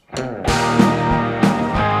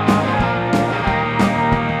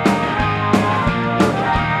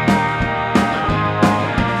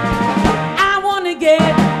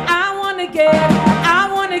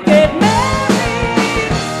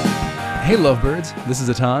lovebirds. This is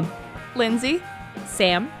Atan. Lindsay,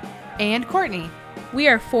 Sam, and Courtney. We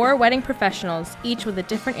are 4 wedding professionals, each with a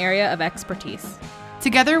different area of expertise.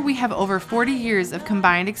 Together, we have over 40 years of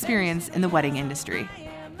combined experience in the wedding industry.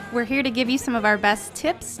 we're here to give you some of our best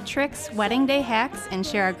tips, tricks, wedding day hacks, and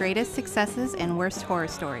share our greatest successes and worst horror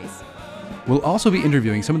stories. We'll also be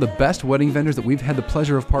interviewing some of the best wedding vendors that we've had the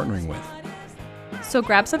pleasure of partnering with. So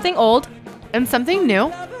grab something old And something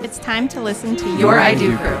new. It's time to listen to Your I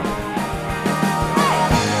Do Crew.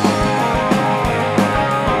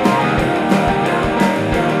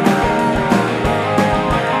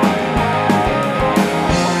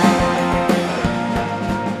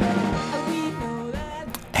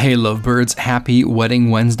 Hey lovebirds, happy Wedding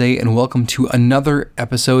Wednesday and welcome to another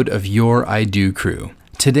episode of Your I Do Crew.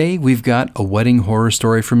 Today we've got a wedding horror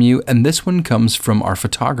story from you, and this one comes from our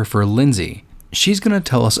photographer Lindsay. She's going to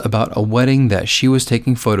tell us about a wedding that she was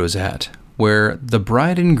taking photos at, where the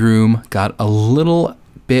bride and groom got a little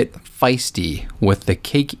bit feisty with the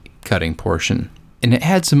cake cutting portion, and it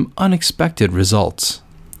had some unexpected results.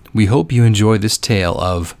 We hope you enjoy this tale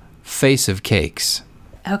of Face of Cakes.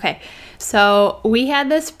 Okay, so we had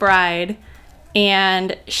this bride,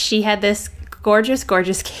 and she had this gorgeous,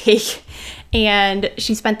 gorgeous cake, and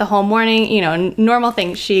she spent the whole morning, normal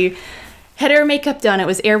thing. She had her makeup done. It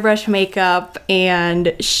was airbrush makeup, and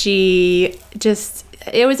it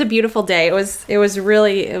was a beautiful day. It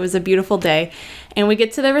was a beautiful day. And we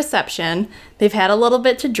get to the reception. They've had a little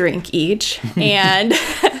bit to drink each, and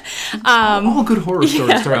All good horror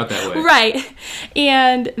stories start out that way. Right.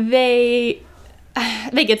 And they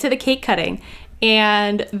get to the cake cutting,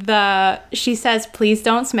 and she says, "Please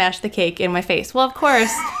don't smash the cake in my face." Well, of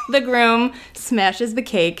course, the groom smashes the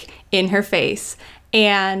cake in her face,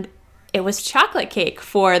 and it was chocolate cake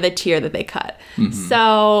for the tier that they cut. Mm-hmm.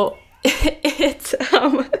 So it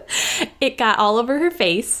got all over her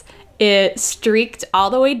face. It streaked all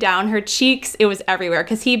the way down her cheeks. It was everywhere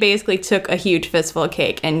because he basically took a huge fistful of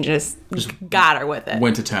cake and just got her with it.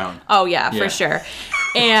 Went to town. Oh, yeah, for sure.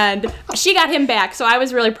 And she got him back, so I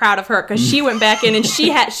was really proud of her because she went back in and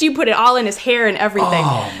she put it all in his hair and everything.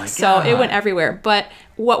 Oh, my God. So it went everywhere. But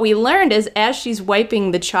what we learned is as she's wiping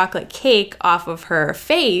the chocolate cake off of her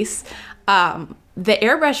face, the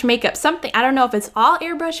airbrush makeup, I don't know if it's all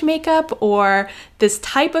airbrush makeup or this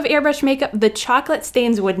type of airbrush makeup, the chocolate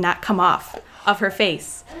stains would not come off of her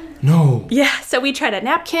face. No. Yeah, so we tried a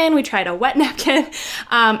napkin, we tried a wet napkin.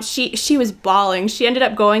 She was bawling. She ended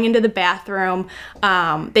up going into the bathroom.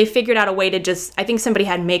 They figured out a way to I think somebody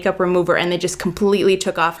had makeup remover, and they just completely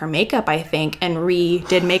took off her makeup, I think, and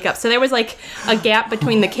redid makeup. So there was like a gap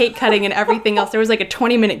between the cake cutting and everything else. There was like a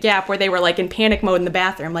 20-minute gap where they were like in panic mode in the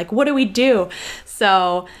bathroom. Like, what do we do?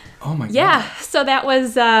 So, oh my God. Yeah, so that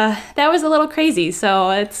was a little crazy.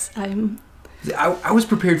 So I was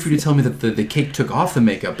prepared for you to tell me that the cake took off the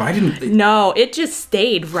makeup, but I didn't. No, it just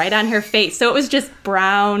stayed right on her face. So it was just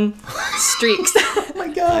brown streaks. Oh my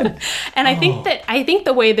God. And I think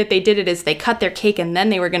the way that they did it is they cut their cake and then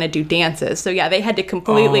they were going to do dances. So yeah, they had to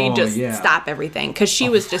completely stop everything because she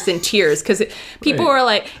was just in tears because people were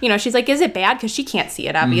like, she's like, "Is it bad?" Because she can't see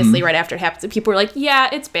it obviously right after it happens. And people were like,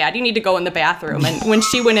 "Yeah, it's bad. You need to go in the bathroom." And when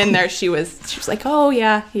she went in there, she was like, "Oh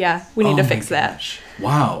yeah, we need to fix that."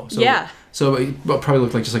 Wow. So, yeah. So it probably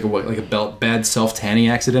looked like just like a bad self-tanning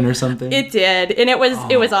accident or something. It did, and it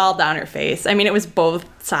was all down her face. I mean, it was both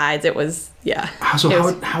sides. It was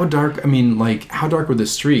how dark? I mean, like how dark were the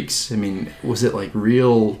streaks? I mean, was it like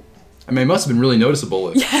real? I mean, it must have been really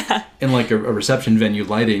noticeable. In like a reception venue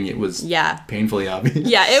lighting, it was painfully obvious.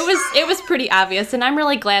 Yeah, it was pretty obvious, and I'm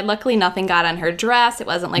really glad. Luckily, nothing got on her dress. It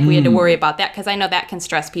wasn't like we had to worry about that because I know that can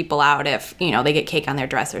stress people out if they get cake on their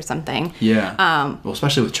dress or something. Yeah. Well,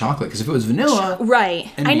 especially with chocolate, because if it was vanilla, right?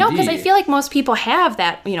 NBD. I know because I feel like most people have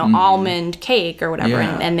that almond cake or whatever,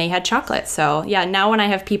 and they had chocolate. So yeah, now when I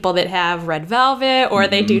have people that have red velvet or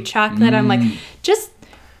they do chocolate, I'm like, just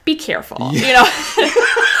be careful. Yeah.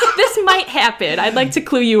 This might happen. I'd like to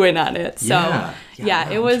clue you in on it. So,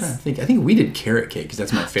 it was. I think we did carrot cake because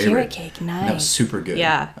that's my favorite. Carrot cake, nice. That was super good.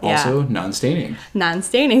 Yeah. Also, non-staining.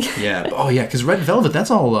 Non-staining. Yeah. Oh, yeah, because red velvet,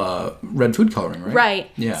 that's all red food coloring, right?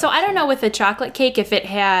 Right. Yeah. So I don't know with the chocolate cake if it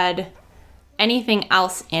had anything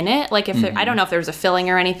else in it, like if I don't know if there was a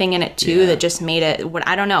filling or anything in it too that just made it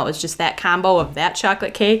I don't know, it's just that combo of that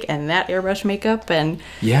chocolate cake and that airbrush makeup, and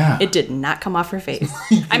it did not come off her face.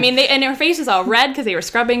 I mean, and her face was all red because they were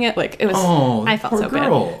scrubbing it, like it was I felt so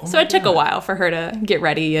bad. So it took a while for her to get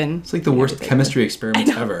ready, and it's like the worst chemistry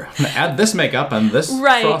experiment ever. I'm gonna add this makeup and this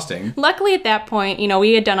frosting. Luckily at that point,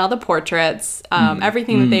 we had done all the portraits,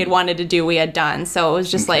 everything that they had wanted to do we had done, so it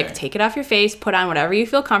was just like, take it off your face, put on whatever you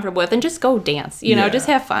feel comfortable with, and just go dance, you know, just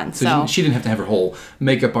have fun. So she didn't have to have her whole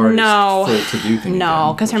makeup artist full to-do thing.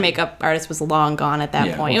 No, because her makeup artist was long gone at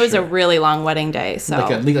that point. It was a really long wedding day. So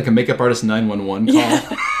like a makeup artist 911 call.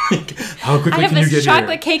 Yeah. Like, how quickly I have can you this get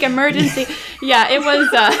chocolate here? cake emergency. Yeah, it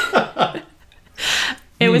was.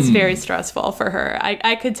 It was very stressful for her.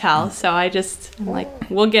 I could tell. So I'm like,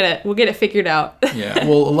 we'll get it figured out. Yeah.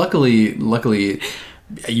 Well, luckily,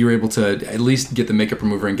 you were able to at least get the makeup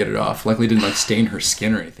remover and get it off. Luckily, it didn't like stain her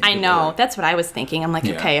skin or anything. I know. That's what I was thinking. I'm like,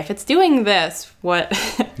 okay, if it's doing this, what?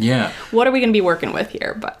 Yeah. What are we going to be working with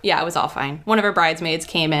here? But yeah, it was all fine. One of her bridesmaids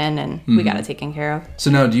came in and we got it taken care of.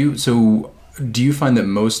 So now, do you find that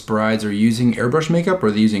most brides are using airbrush makeup, or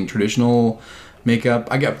are they using traditional makeup?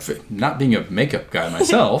 Not being a makeup guy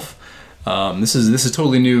myself, this is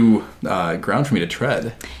totally new ground for me to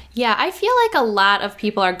tread. Yeah, I feel like a lot of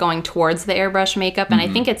people are going towards the airbrush makeup, and I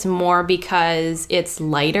think it's more because it's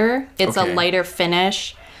lighter. It's a lighter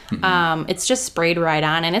finish. It's just sprayed right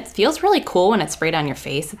on, and it feels really cool when it's sprayed on your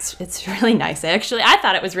face. It's really nice. Actually, I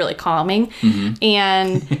thought it was really calming,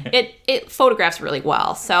 and it photographs really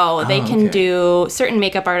well. So they can do, certain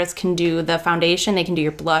makeup artists can do the foundation, they can do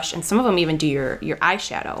your blush, and some of them even do your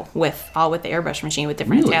eyeshadow with the airbrush machine with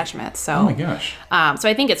different attachments. So, oh my gosh. So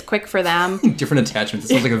I think it's quick for them. Different attachments. It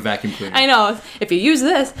sounds like a vacuum cleaner. I know. If you use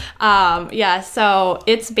this, so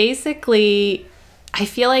it's basically, I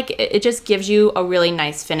feel like it just gives you a really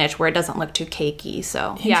nice finish where it doesn't look too cakey.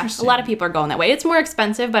 So yeah, a lot of people are going that way. It's more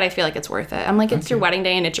expensive, but I feel like it's worth it. I'm like, it's your wedding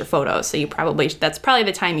day and it's your photos, so that's probably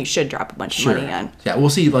the time you should drop a bunch of money on. Yeah, we'll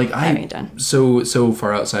see. Like so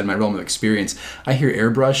far outside my realm of experience, I hear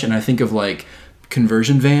airbrush and I think of like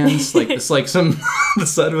conversion vans, like it's like the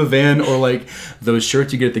side of a van, or like those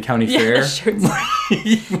shirts you get at the county fair. Shirts.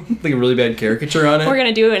 Like a really bad caricature on it. We're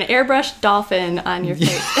gonna do an airbrush dolphin on your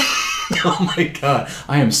face. Oh my god,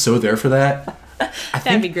 I am so there for that.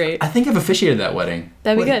 That'd be great. I think I've officiated that wedding.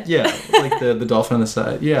 That'd be good. Yeah, like the dolphin on the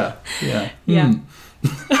side. Yeah.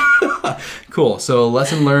 Cool. So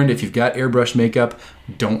lesson learned: if you've got airbrush makeup,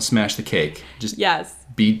 don't smash the cake. Just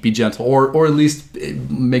be gentle, or at least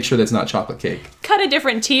make sure that's not chocolate cake. Cut a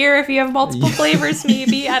different tier if you have multiple flavors.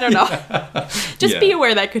 Maybe, I don't know. Just be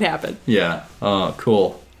aware that could happen. Yeah. Oh,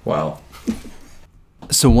 cool. Wow.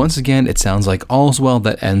 So once again, it sounds like all's well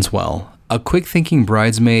that ends well. A quick-thinking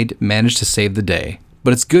bridesmaid managed to save the day,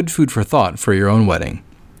 but it's good food for thought for your own wedding.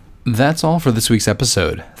 That's all for this week's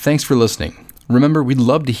episode. Thanks for listening. Remember, we'd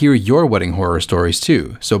love to hear your wedding horror stories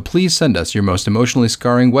too, so please send us your most emotionally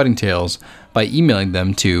scarring wedding tales by emailing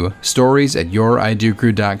them to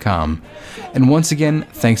stories@youriDoCrew.com. And once again,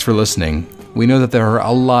 thanks for listening. We know that there are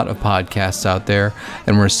a lot of podcasts out there,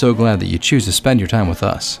 and we're so glad that you choose to spend your time with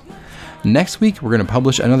us. Next week, we're going to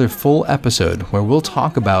publish another full episode where we'll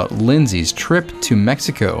talk about Lindsay's trip to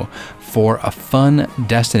Mexico for a fun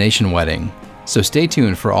destination wedding. So stay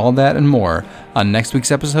tuned for all that and more on next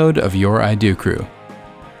week's episode of Your I Do Crew.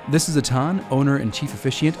 This is Atan, owner and chief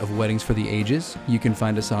officiant of Weddings for the Ages. You can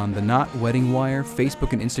find us on the Knot Wedding Wire,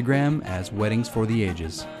 Facebook and Instagram as Weddings for the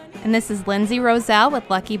Ages. And this is Lindsay Roselle with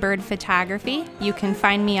Lucky Bird Photography. You can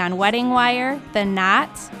find me on Wedding Wire, The Knot,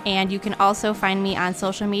 and you can also find me on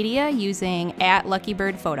social media using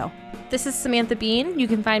 @LuckyBirdPhoto. This is Samantha Bean. You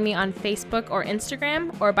can find me on Facebook or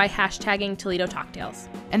Instagram, or by hashtagging Toledo Talktails.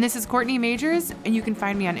 And this is Courtney Majors, and you can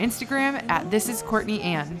find me on Instagram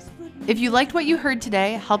 @ThisIsCourtneyAnn. If you liked what you heard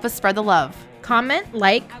today, help us spread the love. Comment,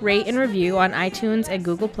 like, rate, and review on iTunes and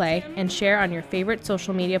Google Play, and share on your favorite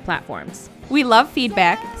social media platforms. We love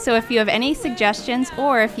feedback, so if you have any suggestions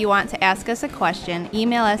or if you want to ask us a question,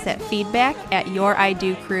 email us at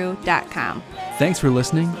feedback@youriDoCrew.com. Thanks for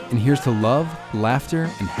listening, and here's to love, laughter,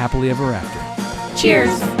 and happily ever after.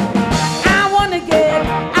 Cheers! I wanna get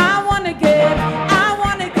married.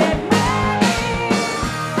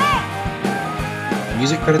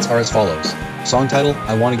 Music credits are as follows. Song title,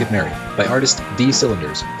 I Wanna Get Married, by artist D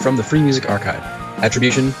Cylinders, from the Free Music Archive.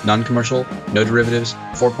 Attribution, non-commercial, no derivatives,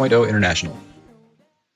 4.0 International.